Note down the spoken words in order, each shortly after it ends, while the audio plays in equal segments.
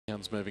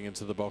ones moving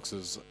into the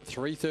boxes.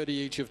 3.30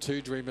 each of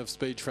two. Dream of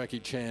Speed,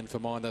 Tracky Chan. For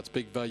mine, that's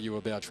big value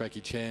about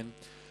Tracky Chan.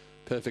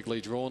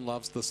 Perfectly Drawn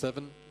loves the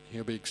 7.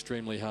 He'll be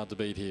extremely hard to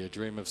beat here.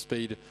 Dream of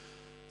Speed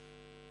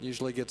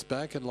usually gets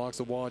back and likes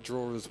a wide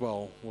draw as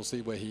well. We'll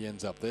see where he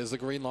ends up. There's the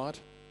green light.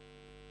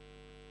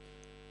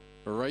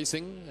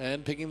 Racing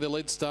and picking the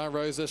lead, Star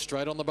Rosa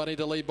straight on the bunny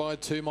to lead by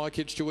 2. My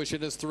Kid's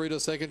Tuition is through to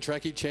second.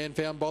 Tracky Chan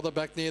found Bother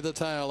back near the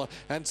tail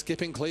and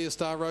skipping clear.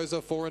 Star Rosa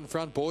 4 in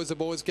front. Boys are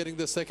Boys getting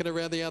the second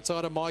around the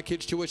outside of My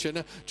Kid's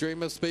Tuition.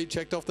 Dream of Speed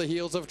checked off the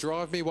heels of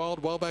Drive Me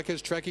Wild. Well back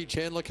is Tracky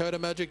Chan. Lakota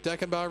Magic,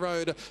 Dackenbar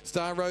Road.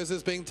 Star Rosa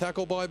is being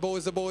tackled by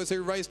Boys are Boys,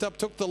 who raced up,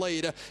 took the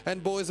lead,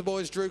 and Boys are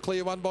Boys drew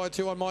clear 1 by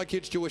 2 on My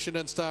Kid's Tuition,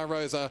 and Star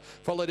Rosa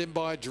followed in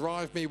by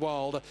Drive Me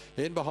Wild.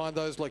 In behind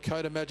those,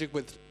 Lakota Magic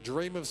with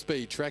Dream of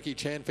Speed. Tracky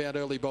Chan found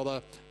Early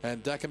Bother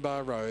and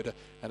Dackenbar Road,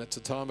 and it's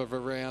a time of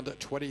around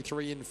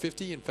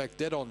 23.50. In fact,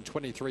 dead on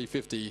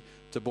 23.50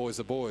 to Boys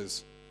are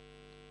Boys.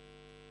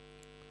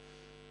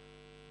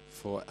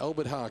 For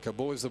Albert Harker,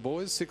 Boys are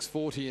Boys,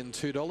 $6.40 and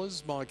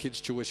 $2. My Kid's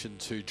Tuition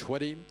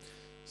 $2.20.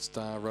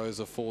 Star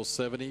Rosa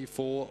 $4.70.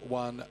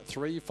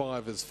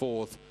 4.135 is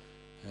fourth,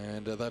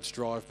 and that's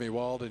Drive Me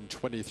Wild in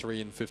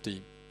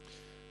 23.50.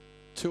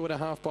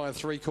 2.5 by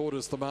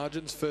 3/4 the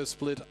margins. First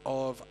split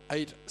of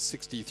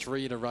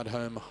 8.63 and a run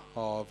home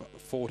of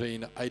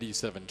 14.87.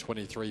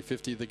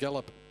 23.50 the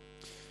gallop.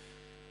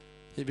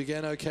 He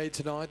began okay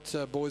tonight.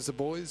 Boys are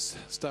Boys.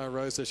 Star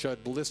Rosa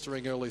showed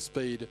blistering early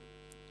speed,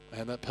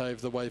 and that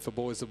paved the way for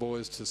Boys are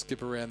Boys to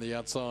skip around the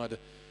outside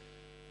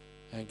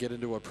and get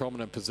into a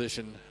prominent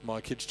position.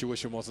 My Kid's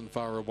Tuition wasn't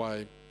far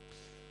away.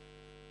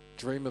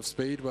 Dream of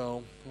Speed,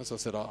 well, as I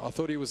said, I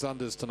thought he was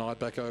unders tonight,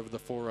 back over the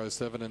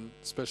 4.07, and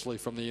especially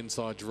from the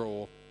inside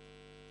draw.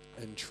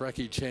 And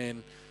Tracky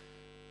Chan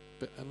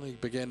only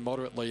began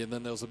moderately, and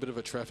then there was a bit of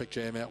a traffic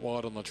jam out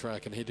wide on the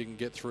track, and he didn't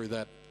get through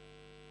that.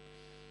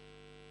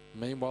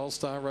 Meanwhile,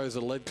 Star Rosa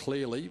led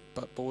clearly,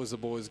 but Boys are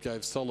Boys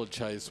gave solid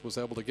chase, was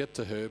able to get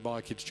to her. My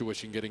Kid's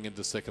Tuition getting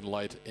into second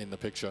late in the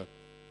picture.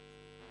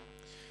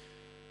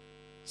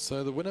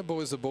 So the winner,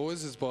 Boys are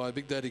Boys, is by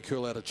Big Daddy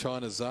Cool out of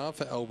China Czar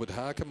for Albert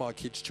Harker. My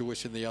Kid's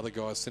Tuition, the other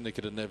guy,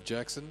 Syndicate and Nev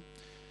Jackson.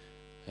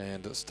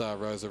 And Star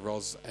Rosa,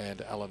 Roz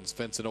and Alan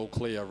Svensson, all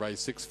clear,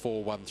 race 6,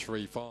 4, 1,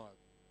 3, 5.